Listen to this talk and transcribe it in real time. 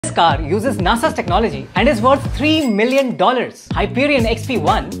This car uses NASA's technology and is worth $3 million. Hyperion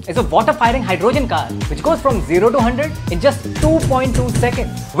XP1 is a water-firing hydrogen car which goes from 0 to 100 in just 2.2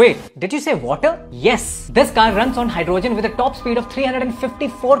 seconds. Wait, did you say water? Yes, this car runs on hydrogen with a top speed of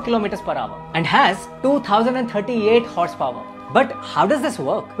 354 km per hour and has 2038 horsepower. But how does this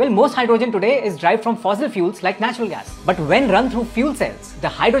work? Well, most hydrogen today is derived from fossil fuels like natural gas. But when run through fuel cells, the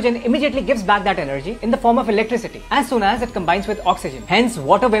hydrogen immediately gives back that energy in the form of electricity as soon as it combines with oxygen. Hence,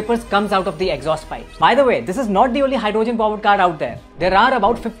 water vapors comes out of the exhaust pipes. By the way, this is not the only hydrogen-powered car out there. There are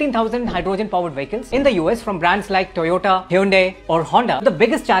about 15,000 hydrogen-powered vehicles in the US from brands like Toyota, Hyundai or Honda. The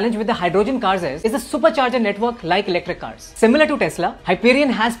biggest challenge with the hydrogen cars is a supercharger network like electric cars. Similar to Tesla, Hyperion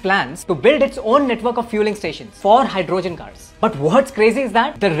has plans to build its own network of fueling stations for hydrogen cars. But what's crazy is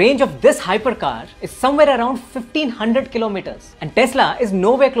that the range of this hypercar is somewhere around 1500 kilometers, and Tesla is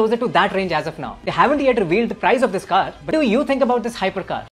nowhere closer to that range as of now. They haven't yet revealed the price of this car, but what do you think about this hypercar?